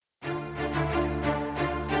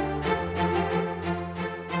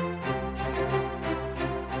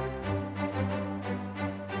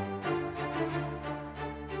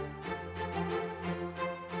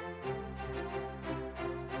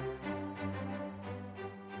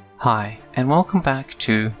Hi, and welcome back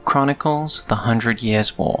to Chronicles: The 100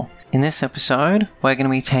 Years' War. In this episode, we're going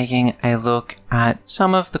to be taking a look at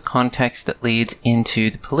some of the context that leads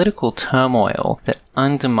into the political turmoil that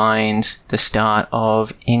undermines the start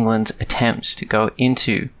of England's attempts to go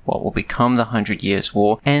into what will become the 100 Years'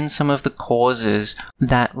 War, and some of the causes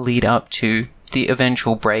that lead up to the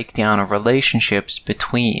eventual breakdown of relationships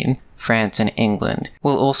between France and England.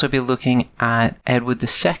 We'll also be looking at Edward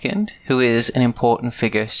II, who is an important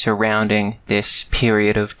figure surrounding this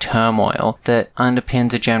period of turmoil that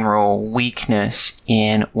underpins a general weakness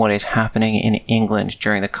in what is happening in England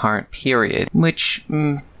during the current period, which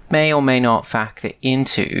may or may not factor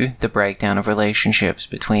into the breakdown of relationships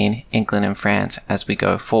between England and France as we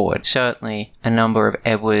go forward. Certainly, a number of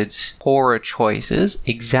Edward's poorer choices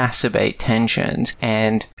exacerbate tensions,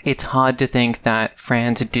 and it's hard to think that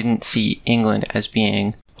France didn't see England as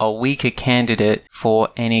being a weaker candidate for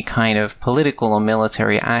any kind of political or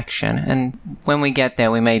military action. And when we get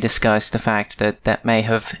there, we may discuss the fact that that may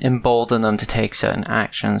have emboldened them to take certain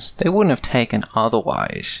actions they wouldn't have taken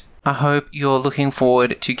otherwise. I hope you're looking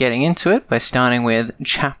forward to getting into it. We're starting with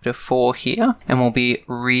Chapter 4 here, and we'll be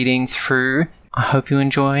reading through. I hope you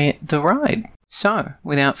enjoy the ride. So,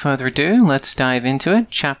 without further ado, let's dive into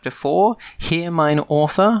it. Chapter 4, Here mine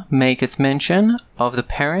author maketh mention of the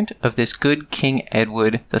parent of this good King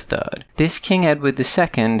Edward III. This King Edward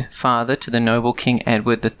II, father to the noble King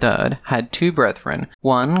Edward III, had two brethren,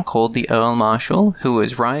 one called the Earl Marshal, who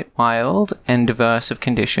was right wild and diverse of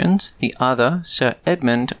conditions, the other Sir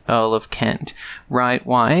Edmund, Earl of Kent, right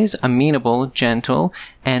wise, amenable, gentle,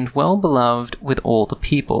 and well beloved with all the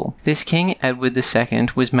people. This King Edward II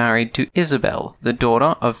was married to Isabel, the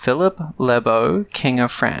daughter of Philip le Beau, King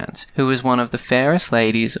of France, who was one of the fairest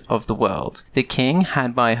ladies of the world. The king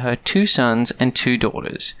had by her 2 sons and 2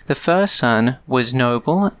 daughters. The first son was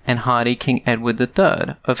noble and hardy King Edward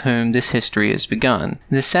III, of whom this history is begun.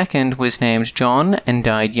 The second was named John and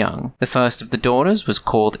died young. The first of the daughters was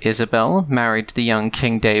called Isabel, married to the young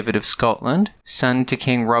King David of Scotland, son to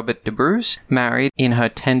King Robert de Bruce, married in her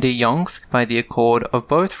tender youth by the accord of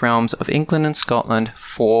both realms of England and Scotland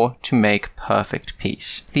for to make perfect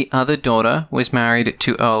peace. The other daughter was married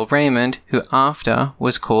to Earl Raymond, who after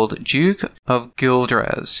was called Duke of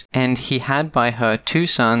Gueldres, and he had by her 2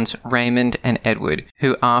 sons, Raymond and Edward,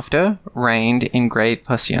 who after reigned in great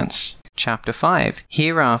puissance. Chapter 5.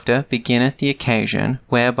 Hereafter beginneth the occasion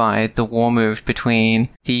whereby the war moved between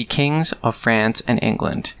the kings of France and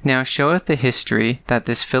England. Now showeth the history that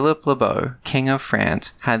this Philip le Beau, King of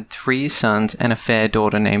France, had 3 sons and a fair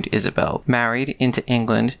daughter named Isabel, married into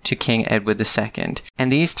England to King Edward II.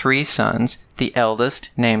 And these 3 sons, the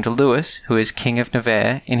eldest named Louis, who is King of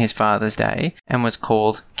Navarre in his father's day, and was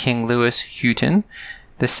called King Louis Hutin.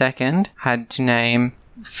 The second had to name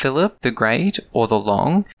Philip the Great or the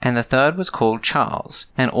Long, and the third was called Charles,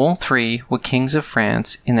 and all 3 were kings of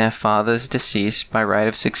France in their father's decease by right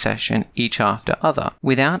of succession each after other,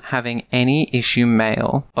 without having any issue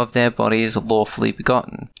male of their bodies lawfully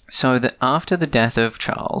begotten. So that after the death of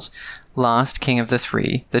Charles, last king of the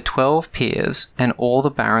 3, the 12 peers and all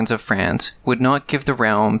the barons of France would not give the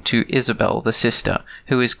realm to Isabel the sister,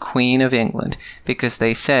 who is Queen of England, because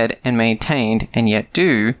they said and maintained, and yet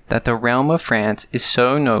do, that the realm of France is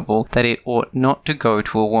so noble that it ought not to go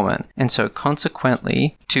to a woman, and so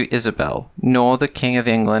consequently to Isabel, nor the King of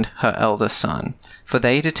England her eldest son. For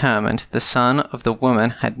they determined the son of the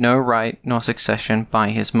woman had no right nor succession by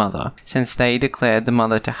his mother, since they declared the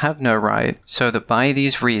mother to have no right, so that by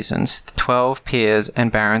these reasons the 12 peers and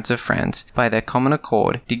barons of France, by their common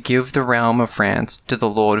accord, did give the realm of France to the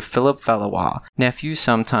Lord Philip Valois, nephew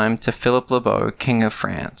sometime to Philip le Beau, King of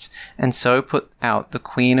France, and so put out the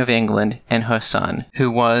Queen of England and her son, who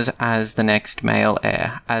was as the next male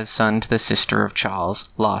heir, as son to the sister of Charles,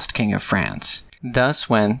 last King of France. Thus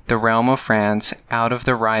went the realm of France out of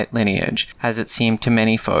the right lineage, as it seemed to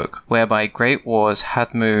many folk, whereby great wars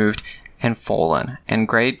hath moved and fallen, and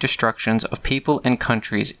great destructions of people and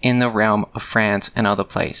countries in the realm of France and other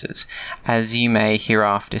places, as ye may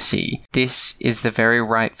hereafter see. This is the very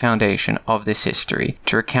right foundation of this history,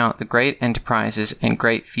 to recount the great enterprises and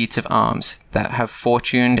great feats of arms that have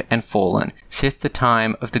fortuned and fallen, sith the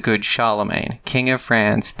time of the good Charlemagne, King of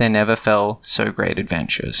France, there never fell so great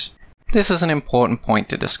adventures. This is an important point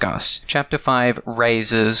to discuss. Chapter 5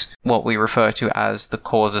 raises what we refer to as the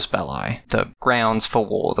casus belli, the grounds for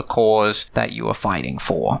war, the cause that you are fighting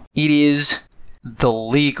for. It is the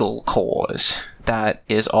legal cause. that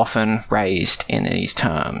is often raised in these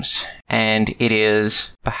terms, and it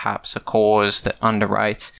is perhaps a cause that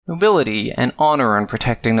underwrites nobility and honor and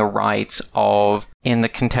protecting the rights of, in the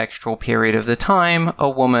contextual period of the time, a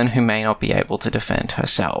woman who may not be able to defend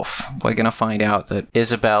herself. We're going to find out that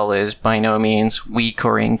Isabel is by no means weak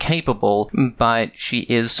or incapable, but she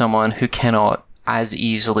is someone who cannot as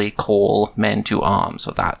easily call men to arms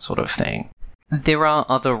or that sort of thing. There are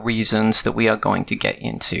other reasons that we are going to get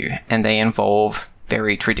into, and they involve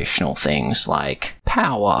very traditional things like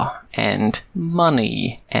power and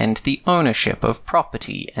money and the ownership of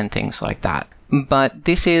property and things like that. But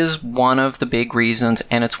this is one of the big reasons,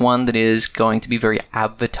 and it's one that is going to be very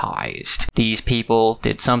advertised. These people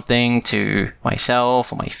did something to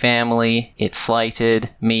myself or my family, it slighted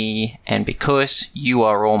me, and because you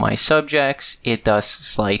are all my subjects, it thus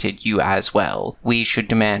slighted you as well. We should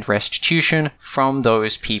demand restitution from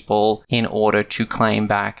those people in order to claim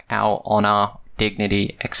back our honor,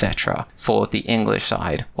 dignity, etc. for the English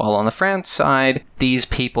side. While on the French side, these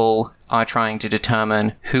people are trying to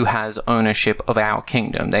determine who has ownership of our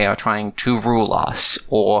kingdom. They are trying to rule us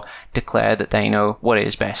or declare that they know what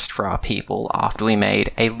is best for our people after we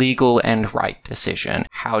made a legal and right decision.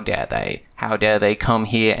 How dare they? How dare they come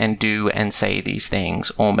here and do and say these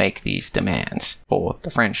things or make these demands for the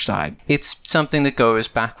French side? It's something that goes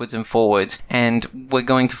backwards and forwards, and we're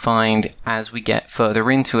going to find as we get further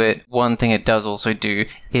into it, one thing it does also do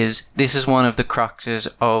is this is one of the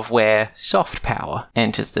cruxes of where soft power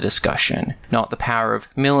enters the discussion. Not the power of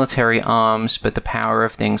military arms, but the power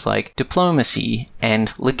of things like diplomacy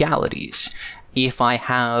and legalities. If I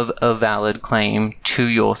have a valid claim to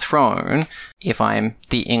your throne, if I'm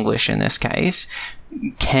the English in this case,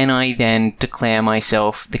 can I then declare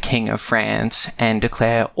myself the King of France and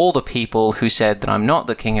declare all the people who said that I'm not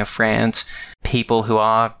the King of France people who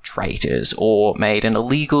are traitors or made an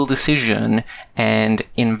illegal decision and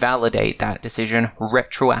invalidate that decision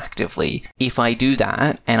retroactively? If I do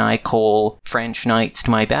that and I call French knights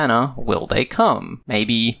to my banner, will they come?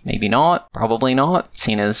 Maybe, maybe not, probably not,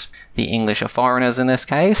 seen as the English are foreigners in this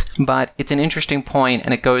case. But it's an interesting point,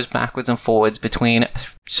 and it goes backwards and forwards between a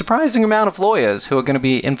surprising amount of lawyers who are going to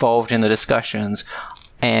be involved in the discussions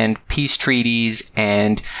and peace treaties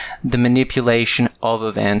and the manipulation of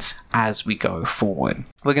events as we go forward.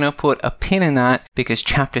 We're going to put a pin in that because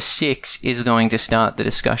chapter 6 is going to start the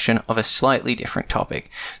discussion of a slightly different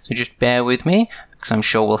topic. So just bear with me, because I'm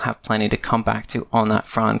sure we'll have plenty to come back to on that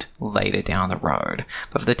front later down the road.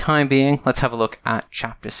 But for the time being, let's have a look at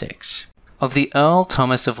chapter 6. Of the Earl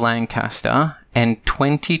Thomas of Lancaster and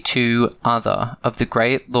 22 other of the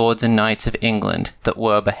great lords and knights of England that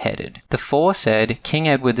were beheaded. The foresaid King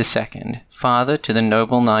Edward II, father to the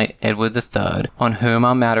noble knight Edward III, on whom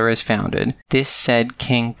our matter is founded, this said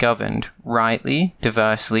king governed rightly,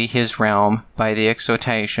 diversely his realm by the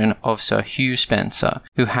exhortation of Sir Hugh Spencer,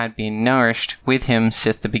 who had been nourished with him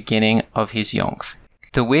sith the beginning of his youth.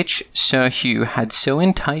 The which Sir Hugh had so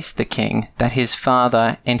enticed the king that his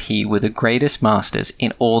father and he were the greatest masters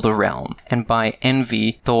in all the realm, and by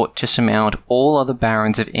envy thought to surmount all other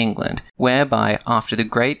barons of England, whereby after the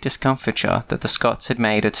great discomfiture that the Scots had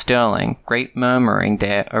made at Stirling, great murmuring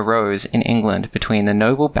there arose in England between the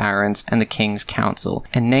noble barons and the king's council,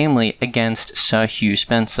 and namely against Sir Hugh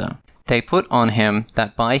Spencer. They put on him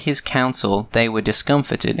that by his counsel they were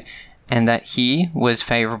discomfited, and that he was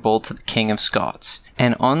favourable to the King of Scots.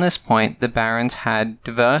 And on this point the barons had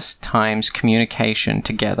divers times communication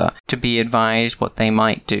together to be advised what they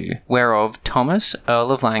might do, whereof Thomas,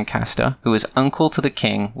 Earl of Lancaster, who was uncle to the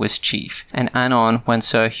king, was chief. And anon, when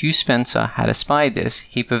Sir Hugh Spencer had espied this,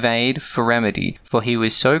 he purveyed for remedy, for he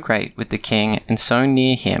was so great with the king and so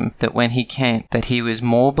near him that when he came, that he was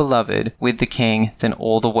more beloved with the king than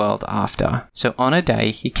all the world after. So on a day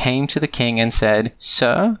he came to the king and said,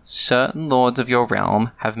 Sir, certain lords of your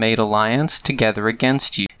realm have made alliance together against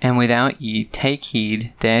you, and without ye take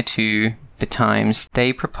heed thereto betimes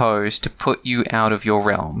they propose to put you out of your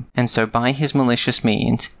realm. And so by his malicious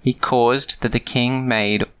means he caused that the king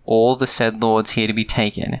made all the said lords here to be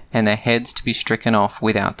taken, and their heads to be stricken off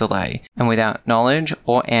without delay, and without knowledge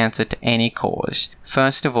or answer to any cause.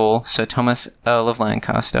 First of all, Sir Thomas, Earl of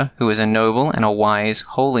Lancaster, who was a noble and a wise,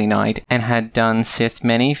 holy knight, and had done sith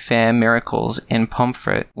many fair miracles in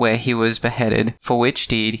Pomfret, where he was beheaded, for which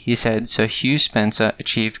deed, he said, Sir Hugh Spencer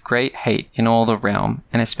achieved great hate in all the realm,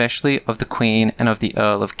 and especially of the Queen and of the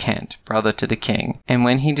Earl of Kent, brother to the king. And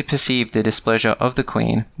when he did perceive the displeasure of the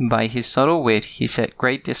Queen, by his subtle wit he set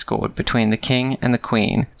great discord between the king and the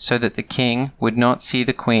Queen, so that the king would not see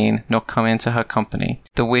the Queen nor come into her company,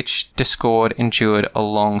 the which discord endured a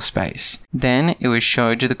long space. Then it was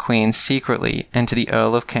showed to the Queen secretly and to the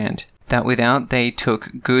Earl of Kent that without they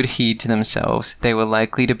took good heed to themselves, they were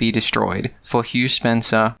likely to be destroyed, for Hugh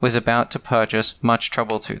Spencer was about to purchase much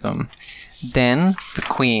trouble to them. Then the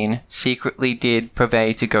Queen secretly did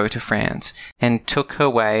purvey to go to France, and took her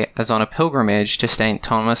way as on a pilgrimage to St.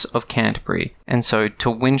 Thomas of Canterbury, and so to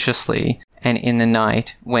Winchelsea, and in the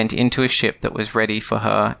night went into a ship that was ready for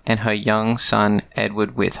her, and her young son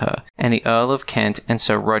Edward with her, and the Earl of Kent and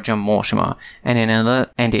Sir Roger Mortimer, and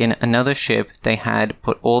in another ship they had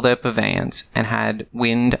put all their purveyance, and had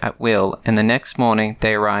wind at will, and the next morning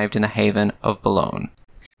they arrived in the haven of Boulogne.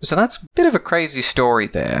 So that's a bit of a crazy story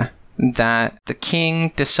there, that the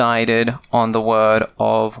king decided on the word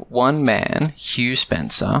of one man, Hugh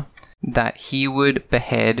Spencer, that he would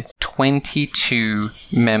behead 22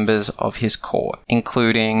 members of his court,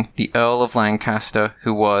 including the Earl of Lancaster,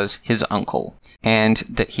 who was his uncle, and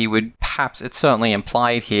that he would, perhaps it's certainly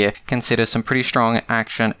implied here, consider some pretty strong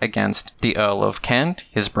action against the Earl of Kent,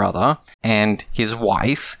 his brother, and his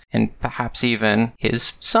wife, and perhaps even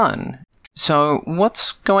his son. So,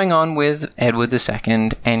 what's going on with Edward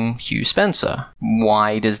II and Hugh Spencer?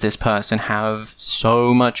 Why does this person have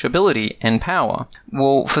so much ability and power?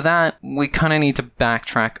 Well, for that, we kind of need to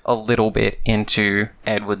backtrack a little bit into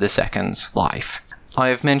Edward II's life. I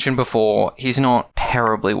have mentioned before, he's not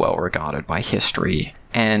terribly well regarded by history,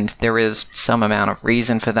 and there is some amount of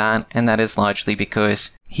reason for that, and that is largely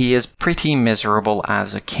because he is pretty miserable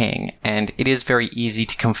as a king, and it is very easy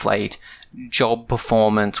to conflate job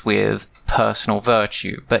performance with personal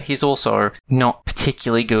virtue, but he's also not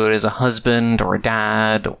particularly good as a husband or a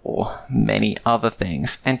dad or many other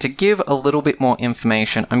things. And to give a little bit more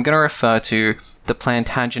information, I'm going to refer to The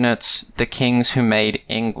Plantagenets, The Kings Who Made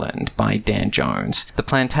England by Dan Jones. The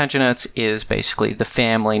Plantagenets is basically the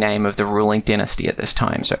family name of the ruling dynasty at this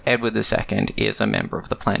time, so Edward II is a member of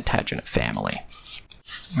the Plantagenet family.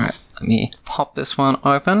 Alright, let me pop this one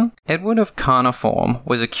open. Edward of Caernarfon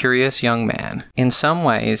was a curious young man. In some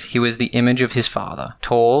ways, he was the image of his father.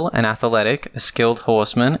 Tall and athletic, a skilled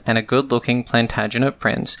horseman, and a good-looking Plantagenet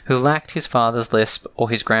prince who lacked his father's lisp or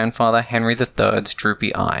his grandfather Henry III's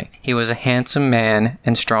droopy eye. He was a handsome man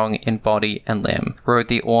and strong in body and limb, wrote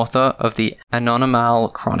the author of the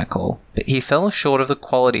Anonymal Chronicle. But he fell short of the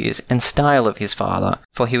qualities and style of his father,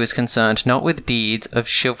 for he was concerned not with deeds of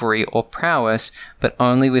chivalry or prowess, but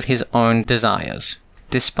only with his own desires.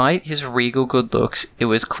 Despite his regal good looks, it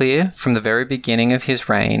was clear from the very beginning of his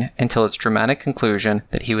reign until its dramatic conclusion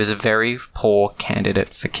that he was a very poor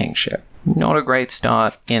candidate for kingship. Not a great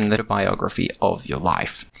start in the biography of your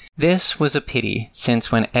life. This was a pity,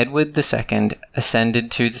 since when Edward II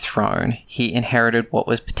ascended to the throne, he inherited what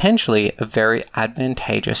was potentially a very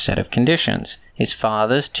advantageous set of conditions. His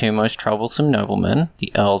father's two most troublesome noblemen,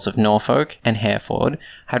 the Earls of Norfolk and Hereford,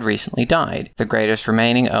 had recently died. The greatest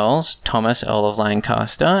remaining earls, Thomas Earl of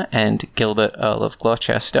Lancaster and Gilbert Earl of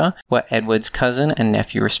Gloucester, were Edward's cousin and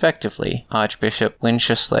nephew respectively. Archbishop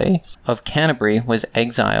Winchelsea of Canterbury was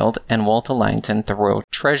exiled, and Walter Langton, the royal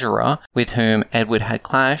treasurer, with whom Edward had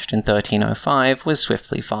clashed in 1305, was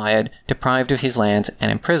swiftly fired, deprived of his lands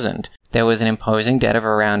and imprisoned. There was an imposing debt of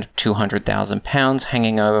around £200,000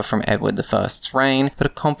 hanging over from Edward I's reign, but a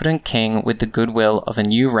competent king with the goodwill of a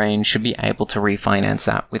new reign should be able to refinance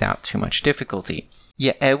that without too much difficulty.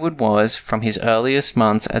 Yet Edward was, from his earliest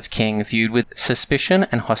months as king, viewed with suspicion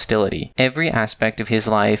and hostility. Every aspect of his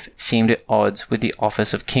life seemed at odds with the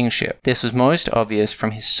office of kingship. This was most obvious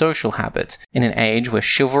from his social habits. In an age where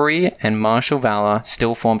chivalry and martial valor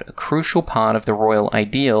still formed a crucial part of the royal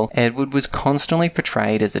ideal, Edward was constantly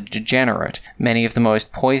portrayed as a degenerate. Many of the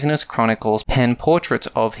most poisonous chronicles pen portraits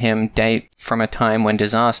of him date from a time when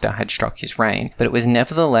disaster had struck his reign, but it was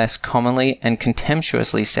nevertheless commonly and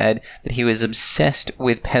contemptuously said that he was obsessed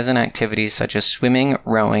with peasant activities such as swimming,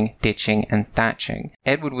 rowing, ditching, and thatching.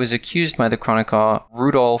 Edward was accused by the chronicler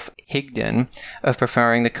Rudolf Higden of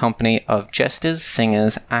preferring the company of jesters,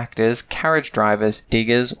 singers, actors, carriage drivers,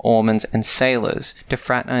 diggers, oarmen, and sailors, to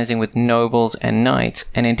fraternizing with nobles and knights,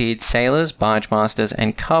 and indeed sailors, barge masters,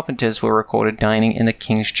 and carpenters were recorded dining in the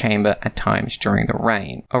king's chamber at times during the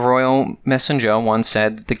reign. A royal messenger once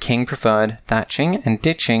said that the king preferred thatching and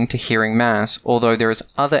ditching to hearing mass, although there is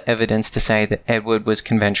other evidence to say that Edward was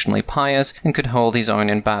conventionally pious and could hold his own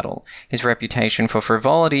in battle. His reputation for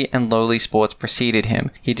frivolity and lowly sports preceded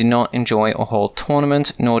him. He did not enjoy or hold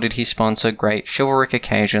tournaments, nor did he sponsor great chivalric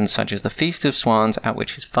occasions such as the Feast of Swans, at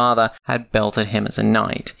which his father had belted him as a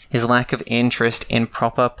knight. His lack of interest in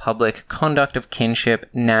proper public conduct of kinship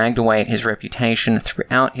nagged away at his reputation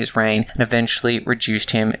throughout his reign and eventually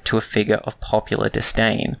reduced him to a figure of popular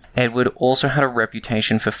disdain. Edward also had a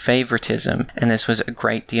reputation for favoritism, and this was a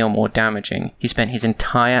great deal more damaging. He spent spent his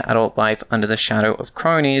entire adult life under the shadow of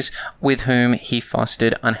cronies, with whom he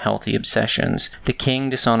fostered unhealthy obsessions. The king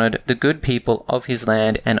dishonored the good people of his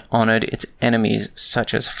land and honored its enemies,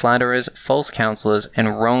 such as flatterers, false counselors,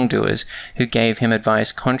 and wrongdoers, who gave him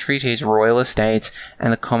advice contrary to his royal estates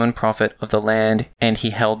and the common profit of the land, and he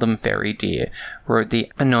held them very dear, wrote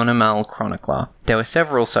the Anonymal Chronicler. There were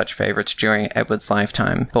several such favourites during Edward's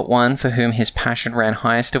lifetime, but one for whom his passion ran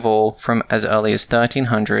highest of all from as early as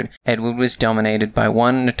 1300, Edward was dominated by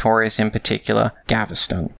one notorious in particular,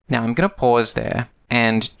 Gaveston. Now I'm going to pause there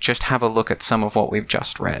and just have a look at some of what we've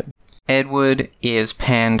just read. Edward is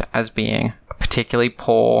penned as being a particularly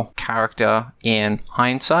poor character in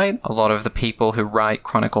hindsight. A lot of the people who write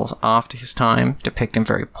chronicles after his time depict him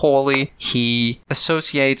very poorly. He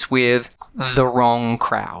associates with the wrong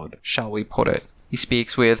crowd, shall we put it. He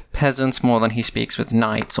speaks with peasants more than he speaks with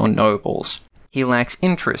knights or nobles. He lacks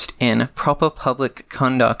interest in proper public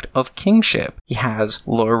conduct of kingship. He has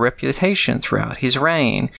low reputation throughout his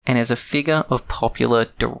reign and is a figure of popular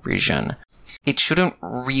derision. It shouldn't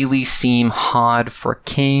really seem hard for a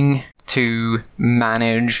king to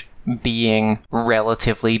manage being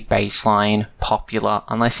relatively baseline popular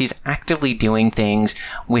unless he's actively doing things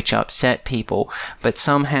which upset people. But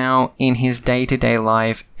somehow in his day-to-day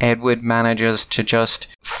life, Edward manages to just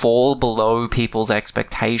fall below people's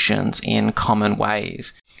expectations in common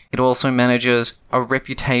ways. It also mentions a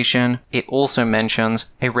reputation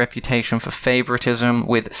for favoritism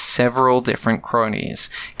with several different cronies,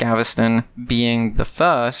 Gaveston being the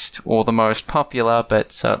first or the most popular,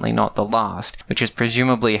 but certainly not the last, which is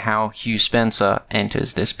presumably how Hugh Spencer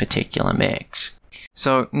enters this particular mix.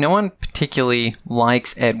 So no one particularly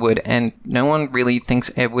likes Edward, and no one really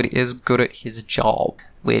thinks Edward is good at his job,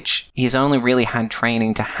 which he's only really had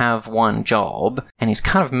training to have one job, and he's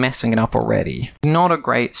kind of messing it up already. Not a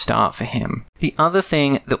great start for him. The other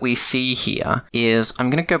thing that we see here is,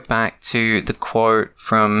 I'm going to go back to the quote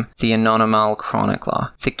from the Anonymal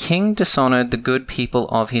Chronicler. The king dishonored the good people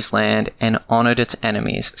of his land and honored its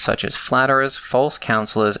enemies, such as flatterers, false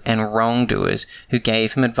counselors, and wrongdoers, who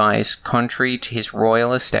gave him advice contrary to his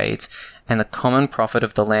royal estates, and the common profit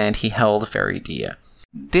of the land he held very dear.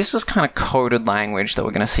 This is kind of coded language that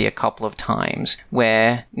we're going to see a couple of times,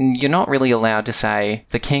 where you're not really allowed to say,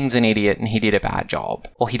 the king's an idiot and he did a bad job,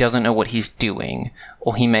 or he doesn't know what he's doing,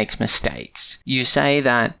 or he makes mistakes. You say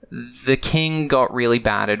that the king got really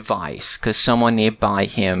bad advice because someone nearby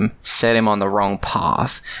him set him on the wrong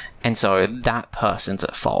path, and so that person's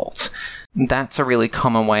at fault. That's a really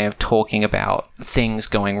common way of talking about things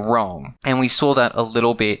going wrong. And we saw that a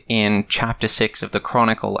little bit in chapter 6 of the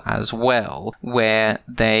Chronicle as well, where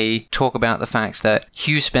they talk about the fact that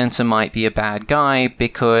Hugh Spencer might be a bad guy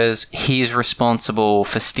because he's responsible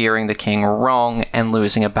for steering the king wrong and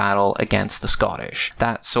losing a battle against the Scottish.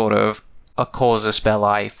 That sort of a casus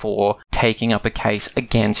belli for taking up a case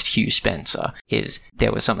against Hugh Spencer is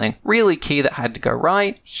there was something really key that had to go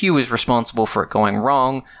right. Hugh was responsible for it going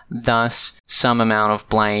wrong. Thus, some amount of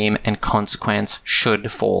blame and consequence should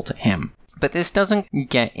fall to him. But this doesn't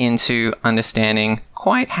get into understanding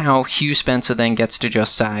quite how Hugh Spencer then gets to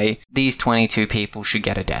just say, these 22 people should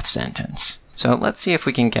get a death sentence. So let's see if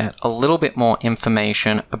we can get a little bit more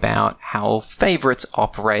information about how favourites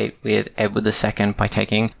operate with Edward II by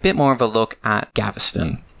taking a bit more of a look at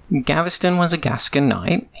Gaveston. Gaveston was a Gascon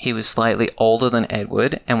knight. He was slightly older than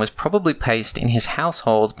Edward and was probably placed in his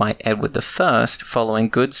household by Edward I following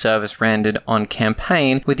good service rendered on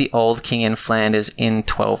campaign with the old king in Flanders in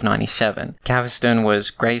 1297. Gaveston was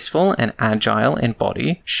graceful and agile in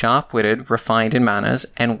body, sharp-witted, refined in manners,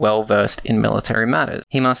 and well-versed in military matters.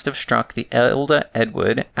 He must have struck the elder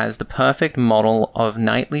Edward as the perfect model of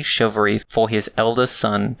knightly chivalry for his elder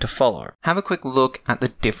son to follow. Have a quick look at the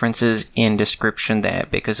differences in description there,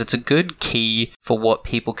 because it's a good key for what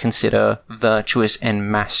people consider virtuous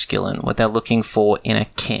and masculine, what they're looking for in a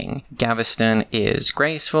king. Gaveston is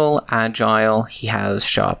graceful, agile, he has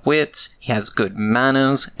sharp wits, he has good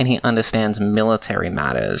manners, and he understands military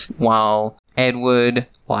matters, while Edward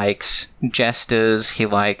likes jesters, he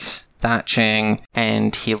likes thatching,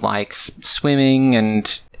 and he likes swimming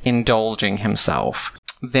and indulging himself.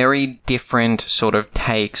 Very different sort of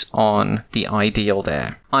takes on the ideal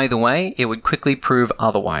there. Either way, it would quickly prove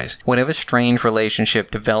otherwise. Whatever strange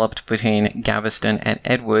relationship developed between Gaveston and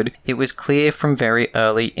Edward, it was clear from very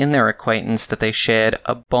early in their acquaintance that they shared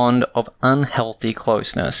a bond of unhealthy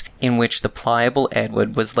closeness, in which the pliable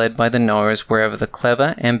Edward was led by the nose wherever the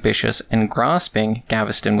clever, ambitious, and grasping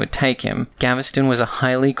Gaveston would take him. Gaveston was a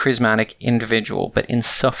highly charismatic individual, but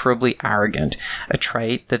insufferably arrogant, a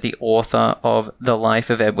trait that the author of The Life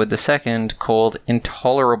wife of Edward II, called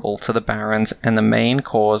intolerable to the barons and the main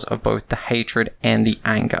cause of both the hatred and the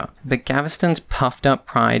anger. But Gaveston's puffed-up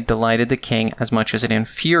pride delighted the king as much as it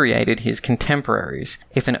infuriated his contemporaries.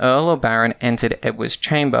 If an earl or baron entered Edward's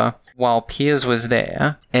chamber while Piers was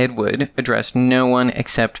there, Edward addressed no one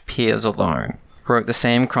except Piers alone, wrote the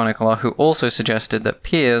same chronicler who also suggested that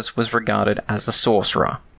Piers was regarded as a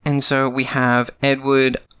sorcerer. And so we have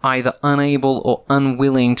Edward either unable or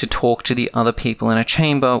unwilling to talk to the other people in a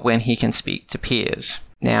chamber when he can speak to Piers.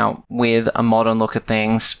 Now, with a modern look at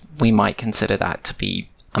things, we might consider that to be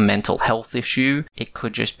a mental health issue. It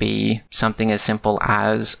could just be something as simple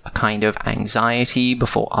as a kind of anxiety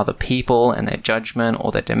before other people and their judgment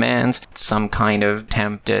or their demands, some kind of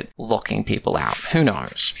attempt at locking people out. Who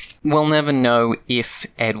knows? We'll never know if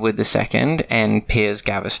Edward II and Piers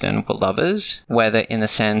Gaveston were lovers, whether in the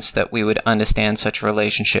sense that we would understand such a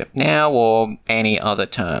relationship now or any other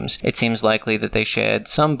terms. It seems likely that they shared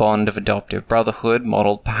some bond of adoptive brotherhood,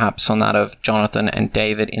 modeled perhaps on that of Jonathan and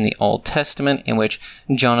David in the Old Testament, in which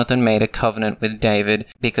Jonathan made a covenant with David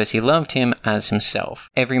because he loved him as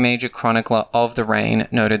himself. Every major chronicler of the reign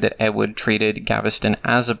noted that Edward treated Gaveston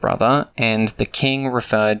as a brother, and the king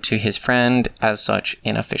referred to his friend as such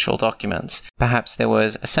in official documents. Perhaps there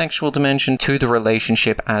was a sexual dimension to the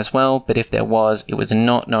relationship as well, but if there was, it was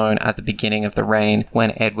not known at the beginning of the reign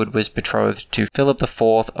when Edward was betrothed to Philip IV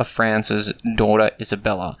of France's daughter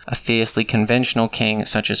Isabella. A fiercely conventional king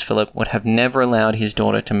such as Philip would have never allowed his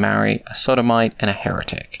daughter to marry a sodomite and a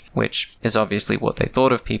heretic, which is obviously what they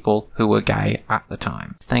thought of people who were gay at the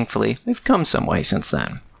time. Thankfully, we've come some way since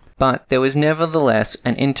then. But there was nevertheless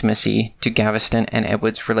an intimacy to Gaveston and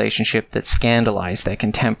Edward's relationship that scandalized their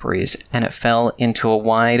contemporaries, and it fell into a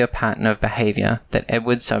wider pattern of behavior that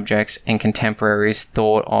Edward's subjects and contemporaries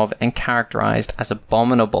thought of and characterized as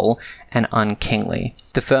abominable and unkingly.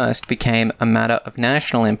 The first became a matter of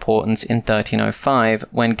national importance in 1305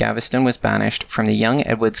 when Gaveston was banished from the young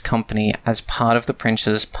Edward's company as part of the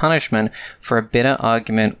prince's punishment for a bitter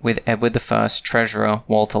argument with Edward I's treasurer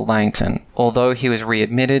Walter Langton. Although he was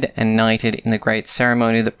readmitted and knighted in the great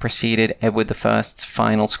ceremony that preceded Edward I's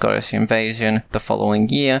final Scottish invasion the following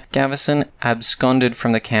year, Gaveston absconded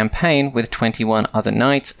from the campaign with 21 other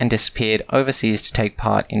knights and disappeared overseas to take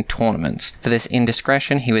part in tournaments. For this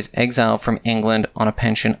indiscretion, he was exiled from England on a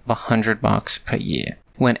pension of 100 marks per year.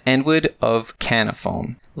 When Edward of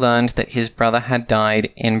Caernarfon learned that his brother had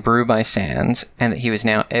died in Brue-by-Sands and that he was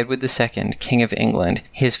now Edward II, King of England,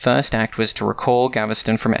 his first act was to recall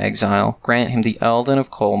Gaveston from exile, grant him the earldom of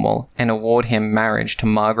Cornwall, and award him marriage to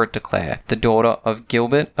Margaret de Clare, the daughter of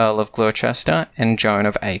Gilbert, Earl of Gloucester, and Joan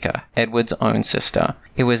of Acre, Edward's own sister.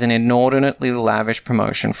 It was an inordinately lavish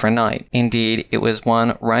promotion for a knight. Indeed, it was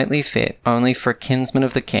one rightly fit only for a kinsman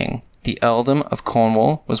of the king. The earldom of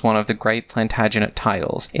Cornwall was one of the great Plantagenet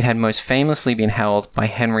titles. It had most famously been held by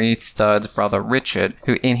Henry III's brother Richard,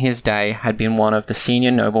 who in his day had been one of the senior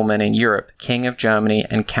noblemen in Europe, King of Germany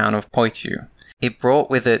and Count of Poitou. It brought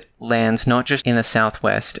with it lands not just in the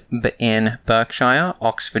southwest, but in Berkshire,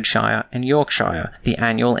 Oxfordshire, and Yorkshire. The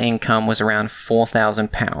annual income was around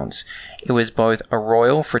 £4,000. It was both a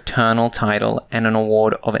royal fraternal title and an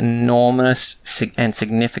award of enormous and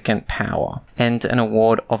significant power.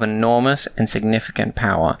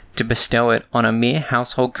 To bestow it on a mere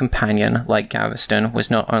household companion like Gaveston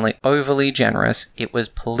was not only overly generous, it was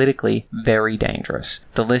politically very dangerous.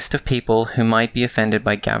 The list of people who might be offended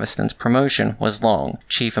by Gaveston's promotion was long.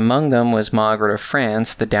 Chief among them was Margaret of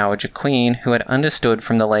France, the Dowager Queen, who had understood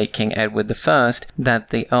from the late King Edward I that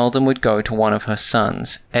the earldom would go to one of her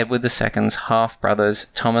sons, Edward II's half-brothers,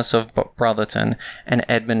 Thomas of Brotherton and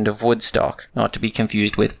Edmund of Woodstock, not to be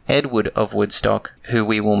confused with Edward of Woodstock, who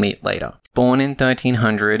we will meet later. Born in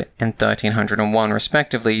 1300 and 1301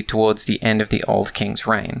 respectively towards the end of the old king's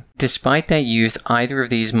reign. Despite their youth, either of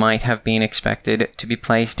these might have been expected to be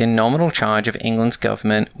placed in nominal charge of England's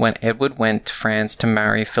government when Edward went to France to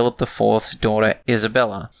marry Philip IV's daughter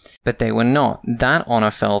Isabella. But they were not. That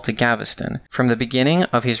honour fell to Gaveston. From the beginning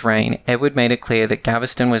of his reign, Edward made it clear that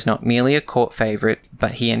Gaveston was not merely a court favourite,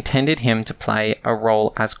 but he intended him to play a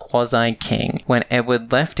role as quasi-king. When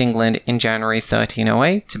Edward left England in January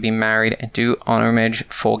 1308 to be married and do homage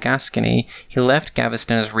for Gascony, he left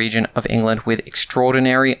Gaveston as regent of England with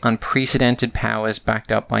extraordinary, unprecedented powers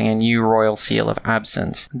backed up by a new royal seal of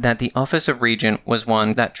absence. That the office of regent was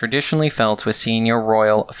one that traditionally fell to a senior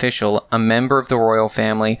royal official, a member of the royal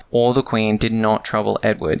family, or the Queen, did not trouble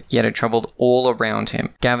Edward, yet it troubled all around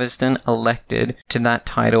him. Gaveston, elected to that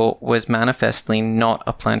title, was manifestly not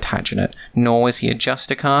a Plantagenet, nor was he a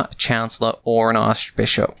justiciar, a chancellor, or an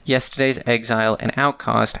archbishop. Yesterday's exile and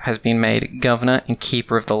outcast has been made made governor and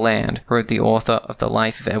keeper of the land, wrote the author of the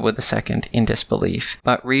Life of Edward II in disbelief.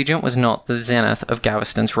 But regent was not the zenith of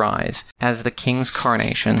Gaveston's rise, as the king's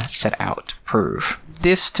coronation set out to prove.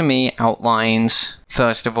 This, to me, outlines,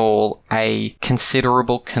 first of all, a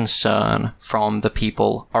considerable concern from the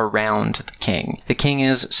people around the king. The king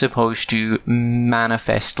is supposed to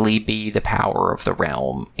manifestly be the power of the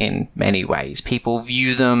realm in many ways. People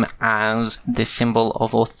view them as the symbol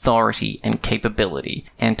of authority and capability.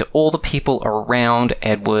 And to all the people around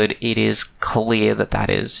Edward, it is clear that that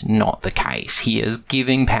is not the case. He is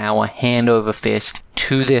giving power hand over fist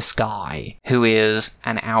to this guy who is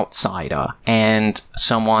an outsider and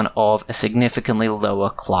someone of a significantly lower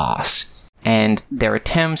class. And their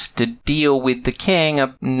attempts to deal with the king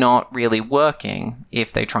are not really working.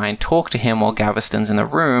 If they try and talk to him while Gaveston's in the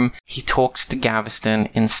room, he talks to Gaveston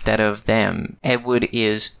instead of them. Edward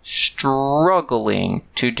is struggling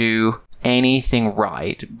to do anything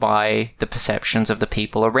right by the perceptions of the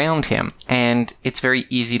people around him. And it's very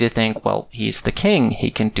easy to think, well, he's the king,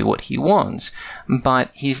 he can do what he wants.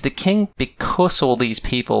 But he's the king because all these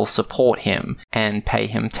people support him and pay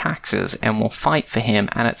him taxes and will fight for him.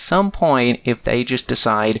 And at some point, if they just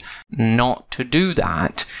decide not to do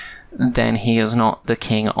that, then he is not the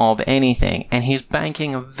king of anything. And he's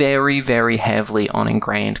banking very, very heavily on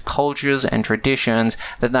ingrained cultures and traditions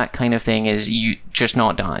that kind of thing is just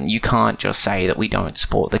not done. You can't just say that we don't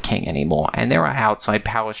support the king anymore. And there are outside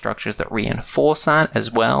power structures that reinforce that as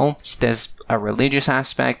well. There's a religious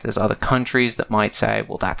aspect. There's other countries that might say,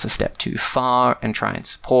 well, that's a step too far and try and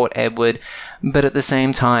support Edward. But at the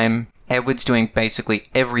same time, Edward's doing basically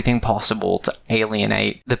everything possible to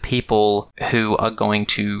alienate the people who are going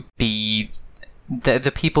to be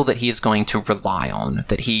the people that he is going to rely on,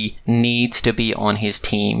 that he needs to be on his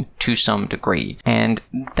team to some degree. And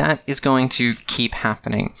that is going to keep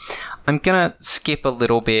happening. I'm going to skip a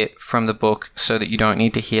little bit from the book so that you don't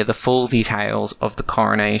need to hear the full details of the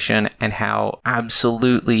coronation and how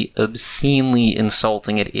absolutely obscenely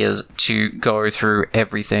insulting it is to go through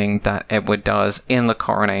everything that Edward does in the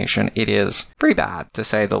coronation. It is pretty bad, to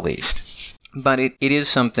say the least. But it is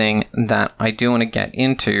something that I do want to get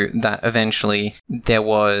into, that eventually there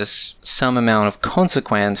was some amount of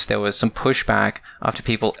consequence, there was some pushback after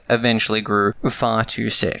people eventually grew far too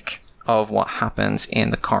sick of what happens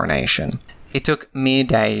in the coronation. It took mere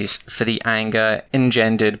days for the anger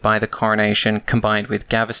engendered by the coronation, combined with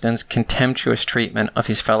Gaveston's contemptuous treatment of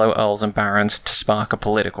his fellow earls and barons, to spark a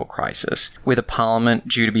political crisis. With a parliament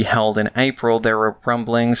due to be held in April, there were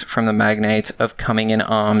rumblings from the magnates of coming in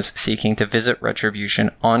arms seeking to visit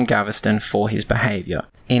retribution on Gaveston for his behaviour.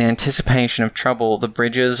 In anticipation of trouble, the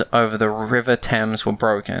bridges over the River Thames were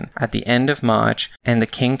broken at the end of March, and the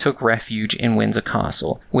king took refuge in Windsor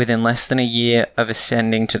Castle. Within less than a year of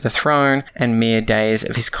ascending to the throne, and mere days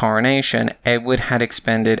of his coronation, Edward had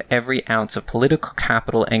expended every ounce of political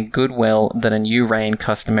capital and goodwill that a new reign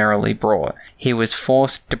customarily brought. He was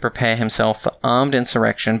forced to prepare himself for armed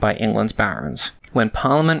insurrection by England's barons. When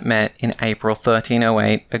Parliament met in April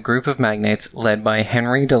 1308, a group of magnates led by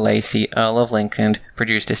Henry de Lacy, Earl of Lincoln,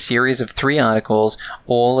 produced a series of 3 articles,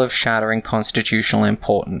 all of shattering constitutional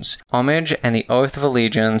importance. Homage and the oath of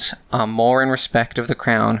allegiance are more in respect of the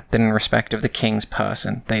crown than in respect of the king's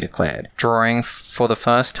person, they declared, drawing for the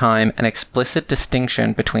first time an explicit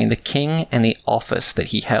distinction between the king and the office that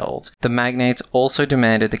he held. The magnates also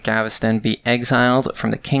demanded that Gaveston be exiled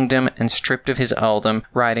from the kingdom and stripped of his earldom,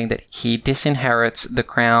 writing that he disinherits the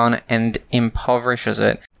crown and impoverishes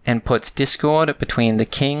it, and puts discord between the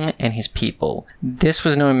king and his people. This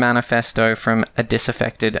was no manifesto from a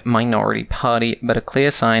disaffected minority party, but a clear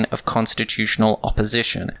sign of constitutional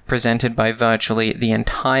opposition, presented by virtually the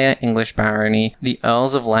entire English barony. The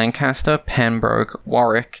Earls of Lancaster, Pembroke,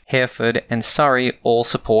 Warwick, Hereford, and Surrey all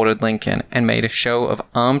supported Lincoln, and made a show of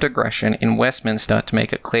armed aggression in Westminster to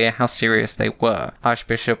make it clear how serious they were.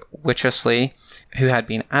 Archbishop Wycherley, who had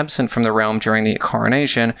been absent from the realm during the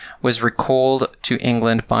coronation, was recalled to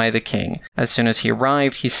England by the king. As soon as he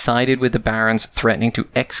arrived, he sided with the barons, threatening to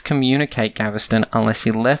excommunicate Gaveston unless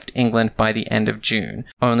he left England by the end of June.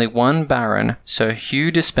 Only one baron, Sir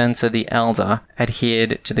Hugh Despenser the Elder,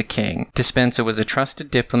 adhered to the king. Despenser was a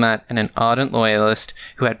trusted diplomat and an ardent loyalist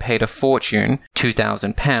who had paid a fortune,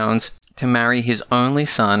 £2,000, to marry his only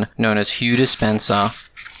son, known as Hugh Despenser,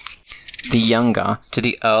 the Younger to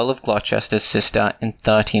the Earl of Gloucester's sister in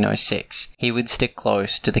 1306. He would stick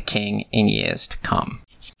close to the king in years to come.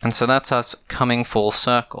 And so that's us coming full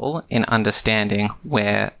circle in understanding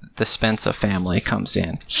where the Spencer family comes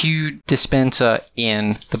in. Hugh Despencer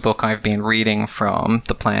in the book I've been reading from,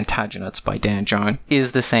 The Plantagenets by Dan Joan,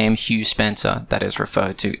 is the same Hugh Spencer that is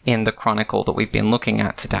referred to in the chronicle that we've been looking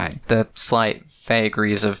at today. The slight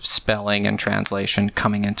vagaries of spelling and translation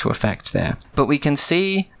coming into effect there. But we can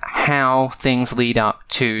see how things lead up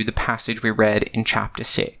to the passage we read in chapter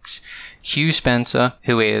 6. Hugh Spencer,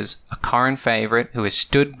 who is a current favourite, who has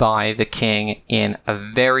stood by the king in a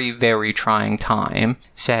very, very trying time,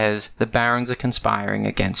 says the barons are conspiring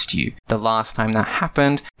against you. The last time that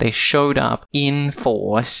happened, they showed up in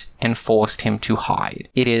force and forced him to hide.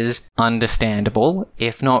 It is understandable,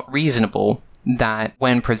 if not reasonable, that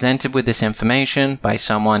when presented with this information by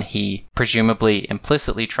someone he presumably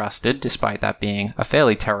implicitly trusted, despite that being a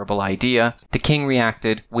fairly terrible idea, the king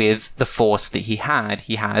reacted with the force that he had.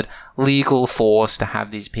 He had legal force to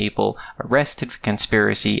have these people arrested for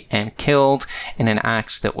conspiracy and killed in an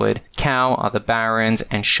act that would cow other barons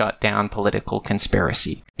and shut down political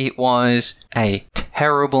conspiracy. It was a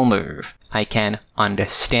terrible move. I can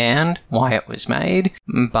understand why it was made,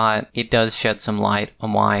 but it does shed some light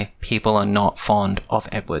on why people are not fond of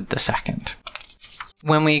Edward II.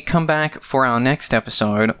 When we come back for our next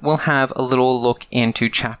episode, we'll have a little look into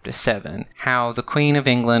Chapter 7, how the Queen of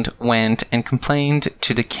England went and complained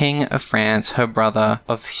to the King of France, her brother,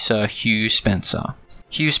 of Sir Hugh Spencer.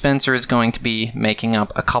 Hugh Spencer is going to be making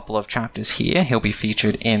up a couple of chapters here. He'll be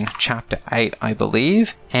featured in Chapter 8, I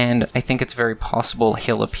believe, and I think it's very possible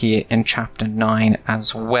he'll appear in Chapter 9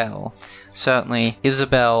 as well. Certainly,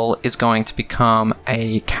 Isabel is going to become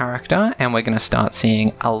a character, and we're going to start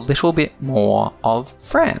seeing a little bit more of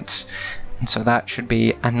France. And so that should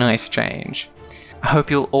be a nice change. I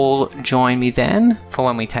hope you'll all join me then for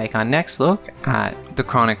when we take our next look at the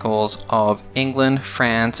chronicles of England,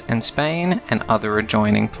 France, and Spain, and other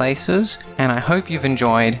adjoining places. And I hope you've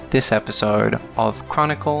enjoyed this episode of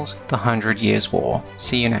Chronicles: The 100 Years' War.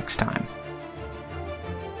 See you next time.